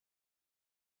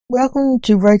Welcome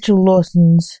to Rachel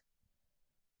Lawson's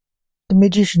The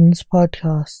Magicians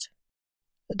Podcast,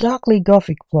 a darkly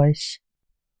gothic place.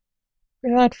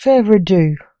 Without further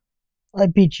ado, I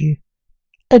bid you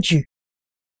adieu.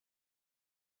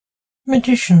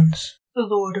 Magicians, the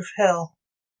Lord of Hell.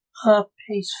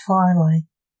 Peace finally,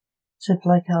 said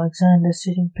Blake Alexander,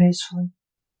 sitting peacefully.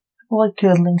 A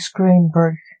blood-curdling scream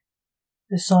broke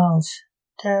the silence.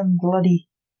 Damn bloody,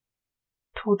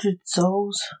 tortured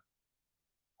souls.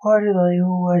 Why do they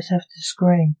always have to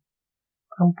scream?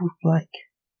 Grumbled Blake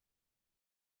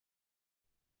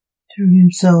to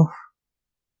himself.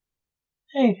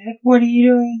 Hey, Dad, what are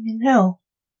you doing in hell?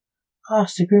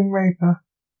 Asked the Grim Reaper,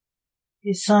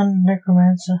 his son,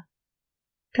 Necromancer.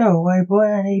 Go away, boy,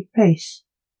 I need peace,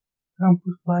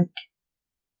 grumbled Blake.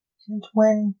 Since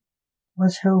when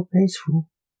was hell peaceful?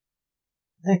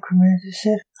 Necromancer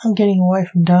said. I'm getting away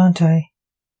from Dante,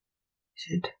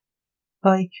 said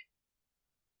Blake.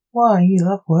 Why, you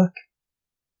love work,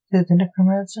 said the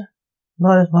Necromancer.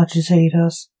 Not as much as he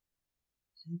does,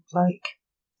 said Blake.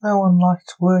 No one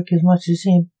likes work as much as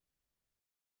him,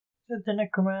 said the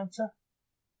Necromancer.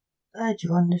 Glad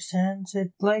you understand,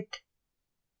 said Blake.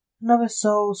 Another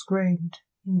soul screamed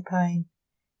in pain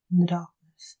in the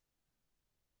darkness.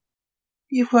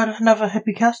 You've got another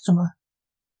happy customer,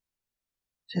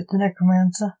 said the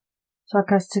Necromancer,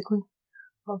 sarcastically,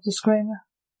 of the screamer.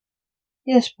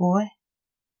 Yes, boy.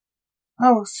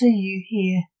 I will see you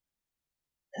here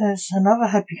as another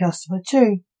happy customer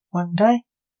too, one day,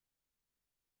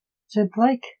 said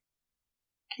Blake.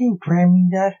 Keep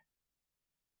dreaming, Dad,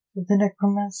 said the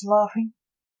Necromancer, laughing.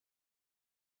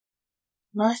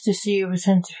 Nice to see you with a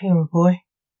sense of humour, boy,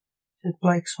 said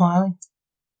Blake, smiling.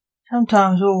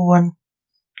 Sometimes all one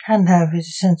can have is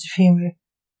a sense of humour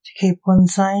to keep one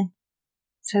sane,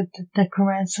 said the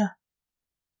Necromancer.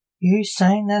 You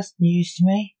sane? That's news to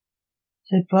me,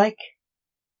 said Blake.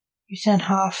 You sent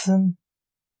half them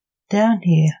down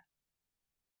here.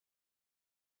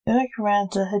 The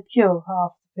Necromancer had killed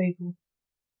half the people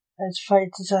as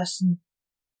fate's assassin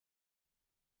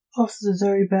of the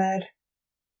very bad.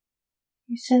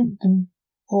 You sent them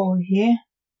all here,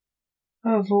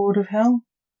 O Lord of Hell,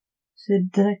 said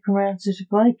the Necromancer to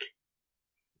Blake,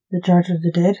 the judge of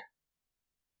the dead.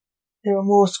 There were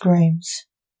more screams.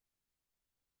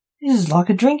 This is like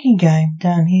a drinking game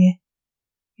down here.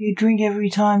 You drink every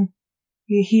time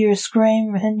you hear a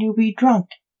scream and you'll be drunk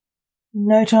in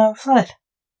no time flat,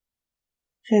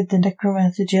 said the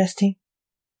Necromancer, jesting.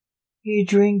 You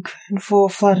drink and fall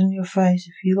flat on your face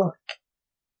if you like.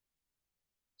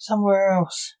 Somewhere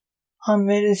else. I'm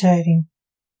meditating,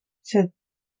 said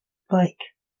Blake.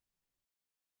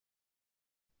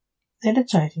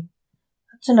 Meditating?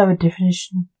 That's another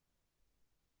definition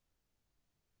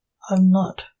I'm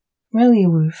not familiar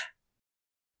with,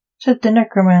 said the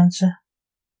Necromancer.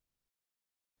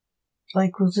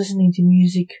 Blake was listening to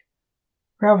music,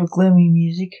 rather gloomy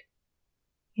music,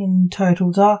 in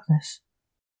total darkness.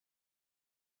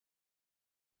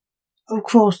 Of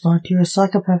course not, you're a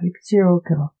psychopathic serial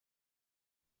killer.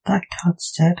 That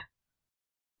cuts, Dad.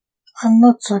 I'm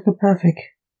not psychopathic,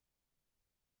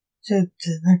 said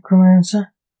the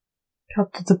Necromancer,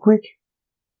 cut to the quick.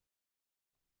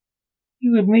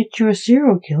 You admit you're a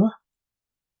serial killer,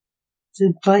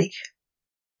 said Blake.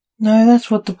 No, that's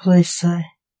what the police say.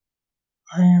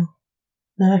 I am,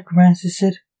 the Necromancer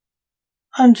said.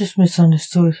 I'm just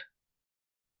misunderstood.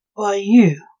 By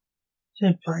you,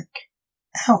 said Blake.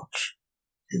 Ouch,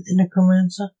 said the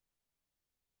Necromancer.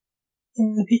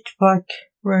 In the pitch-black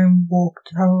room walked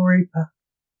a Reaper.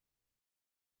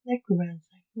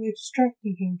 Necromancer, we're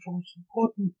distracting him from his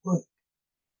important work.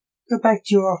 Go back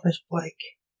to your office,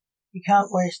 Blake. You can't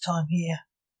waste time here,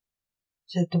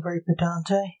 said the Reaper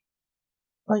Dante.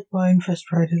 Blake moaned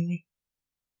frustratedly.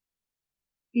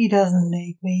 He doesn't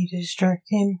need me to distract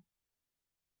him.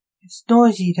 It's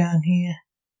noisy down here,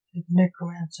 said the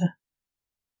Necromancer.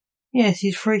 Yes,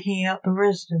 he's freaking out the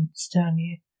residents down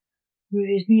here with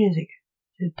his music,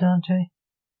 said Dante.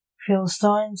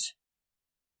 Philistines,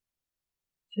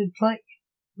 said Blake,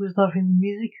 who was loving the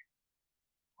music.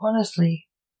 Honestly,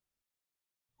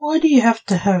 why do you have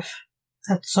to have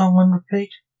that song on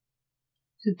repeat?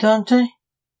 Said Dante.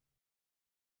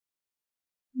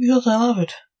 Because I love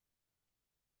it,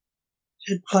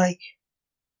 said Blake.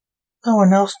 No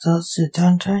one else does, said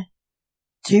Dante.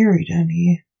 It's eerie down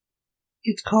here.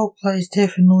 It's Coldplay's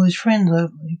deaf and all his friends, I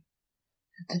believe,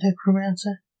 said the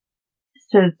Necromancer.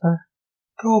 Said the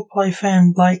Coldplay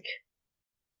fan Blake.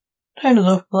 Turn it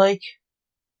off, Blake,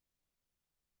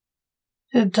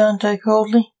 said Dante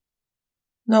coldly.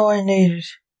 No, I need it.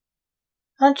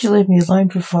 Can't you leave me alone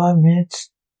for 5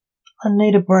 minutes? I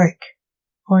need a break.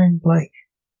 whined Blake.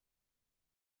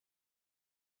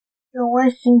 You're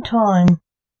wasting time.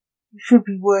 You should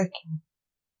be working,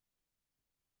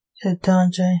 said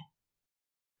Dante.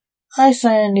 I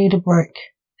say I need a break.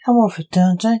 Come off it,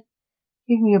 Dante.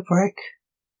 Give me a break.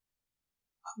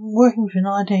 I've been working for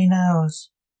 19 hours.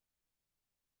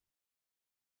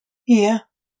 Here,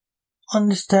 on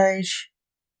the stage,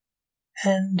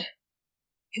 and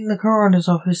in the coroner's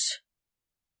office.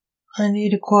 I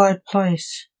need a quiet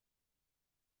place,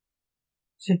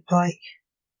 said Blake.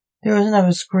 There was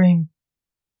another scream.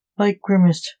 Blake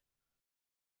grimaced.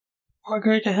 Why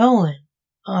go to hell then?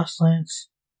 Asked Lance.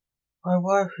 My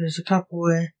wife is a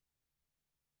Tupperware.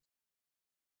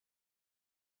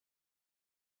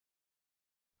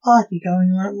 Party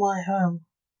going on at my home.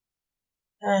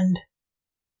 And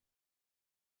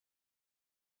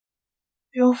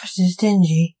the office is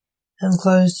dingy and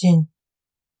closed in,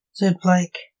 said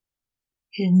Blake,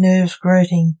 his nerves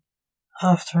grating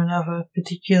after another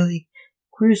particularly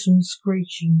gruesome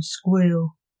screeching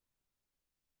squeal.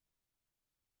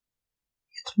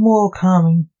 It's more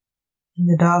calming in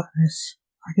the darkness.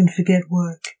 I can forget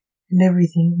work and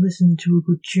everything, listen to a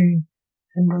good tune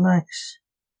and relax,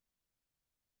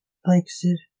 Blake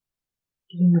said,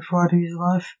 getting the fright of his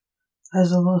life as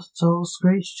the lost soul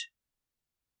screeched.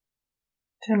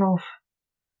 Turn off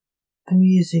the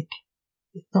music.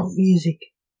 It's not music.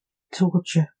 It's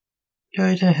torture.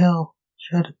 Go to hell,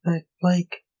 shouted back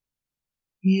Blake.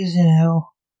 He is in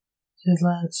hell, said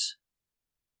Lance.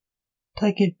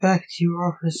 Take it back to your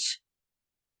office.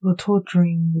 You're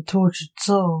torturing the tortured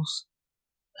souls,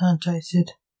 Dante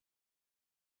said.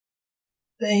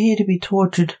 They're here to be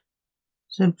tortured,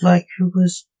 said Blake, who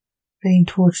was being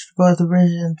tortured by the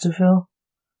residents of hell.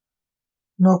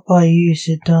 Not by you,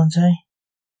 said Dante.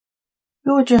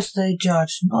 You're just their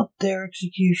judge, not their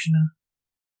executioner.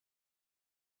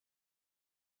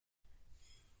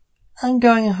 I'm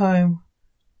going home.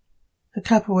 The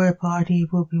Tupperware party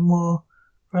will be more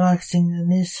relaxing than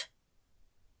this,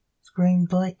 screamed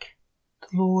Blake,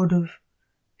 the Lord of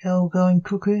Hell going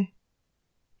cuckoo.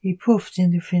 He puffed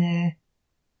into thin air.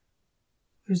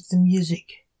 It was the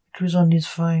music which was on his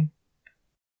phone.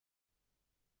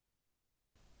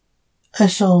 A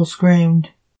soul screamed.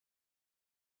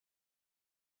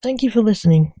 Thank you for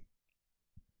listening.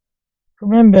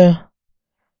 Remember,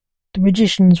 the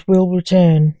magicians will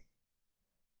return.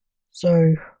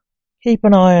 So, keep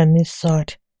an eye on this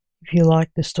site if you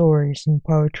like the stories and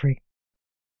poetry.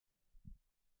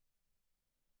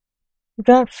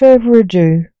 Without further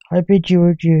ado, I bid you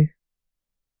adieu.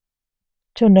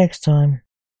 Till next time.